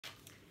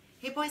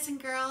Hey boys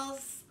and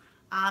girls,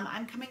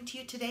 I'm coming to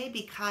you today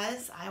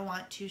because I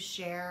want to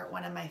share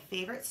one of my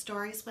favorite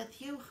stories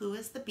with you, Who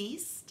is the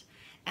Beast?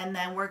 And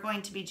then we're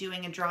going to be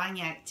doing a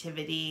drawing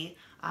activity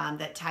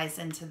that ties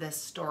into this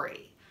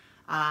story.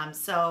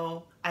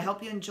 So I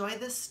hope you enjoy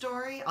this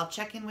story. I'll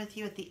check in with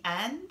you at the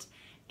end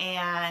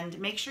and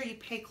make sure you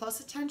pay close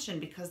attention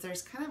because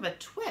there's kind of a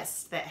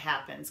twist that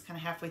happens kind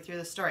of halfway through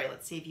the story.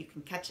 Let's see if you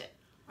can catch it.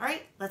 All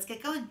right, let's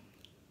get going.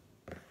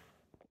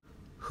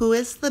 Who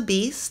is the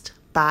Beast?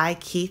 By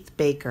Keith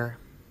Baker.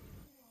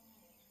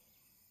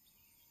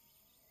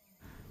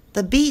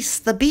 The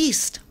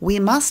beast, we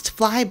must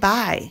fly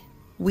by.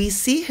 We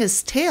see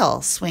his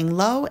tail swing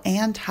low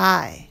and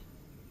high.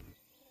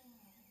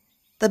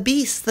 The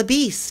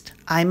beast,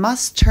 I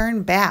must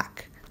turn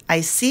back.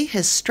 I see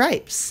his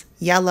stripes,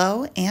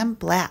 yellow and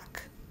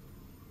black.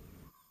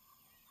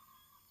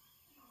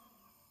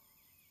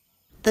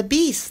 The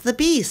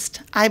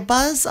beast, I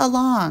buzz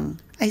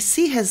along. I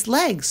see his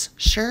legs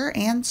sure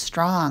and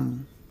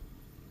strong.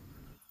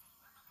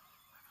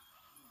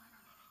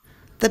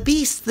 The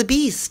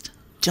beast,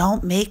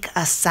 don't make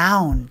a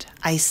sound.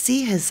 I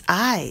see his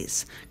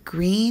eyes,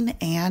 green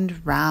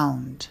and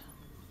round.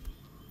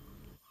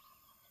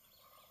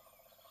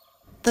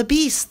 The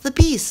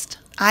beast,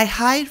 I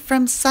hide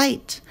from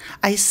sight.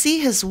 I see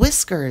his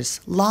whiskers,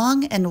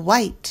 long and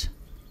white.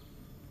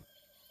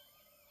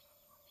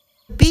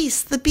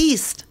 The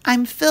beast,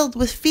 I'm filled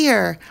with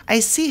fear.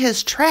 I see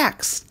his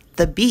tracks.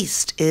 The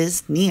beast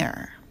is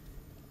near.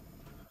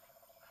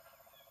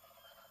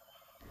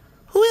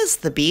 Who is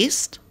the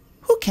beast?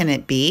 Who can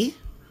it be?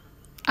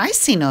 I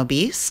see no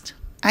beast.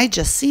 I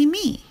just see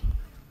me.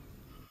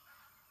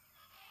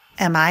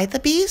 Am I the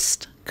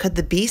beast? Could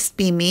the beast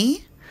be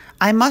me?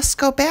 I must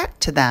go back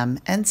to them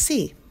and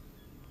see.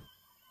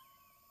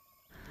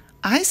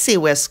 I see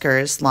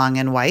whiskers long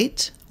and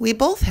white. We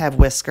both have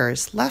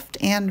whiskers left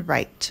and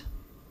right.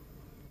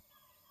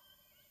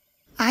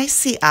 I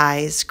see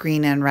eyes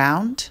green and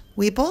round.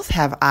 We both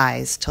have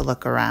eyes to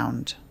look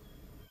around.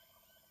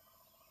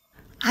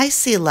 I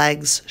see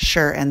legs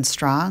sure and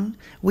strong.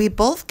 We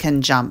both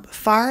can jump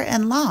far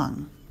and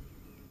long.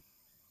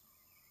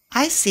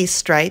 I see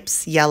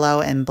stripes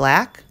yellow and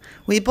black.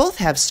 We both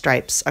have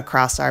stripes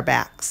across our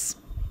backs.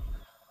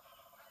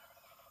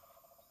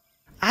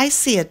 I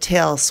see a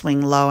tail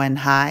swing low and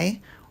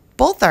high.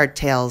 Both our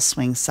tails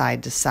swing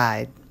side to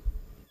side.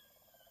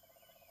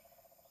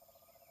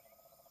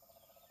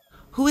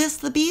 Who is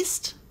the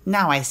beast?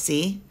 Now I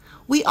see.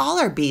 We all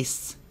are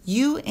beasts,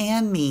 you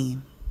and me.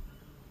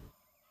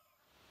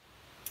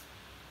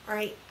 All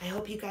right, I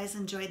hope you guys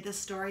enjoyed this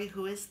story,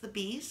 Who is the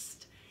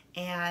Beast?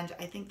 And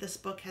I think this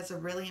book has a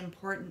really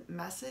important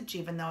message,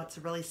 even though it's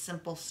a really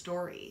simple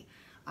story.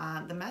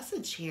 The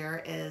message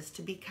here is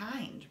to be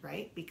kind,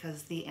 right?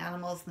 Because the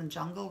animals in the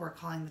jungle were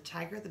calling the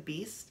tiger the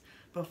beast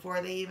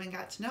before they even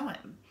got to know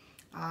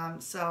him.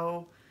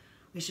 So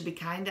we should be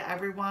kind to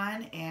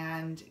everyone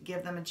and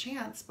give them a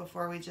chance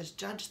before we just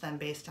judge them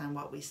based on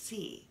what we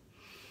see.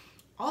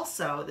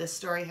 Also, this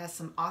story has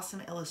some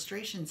awesome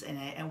illustrations in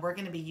it, and we're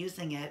going to be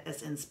using it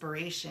as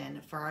inspiration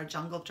for our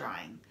jungle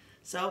drawing.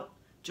 So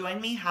join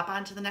me, hop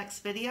on to the next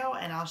video,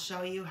 and I'll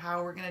show you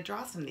how we're going to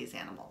draw some of these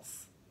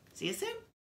animals. See you soon.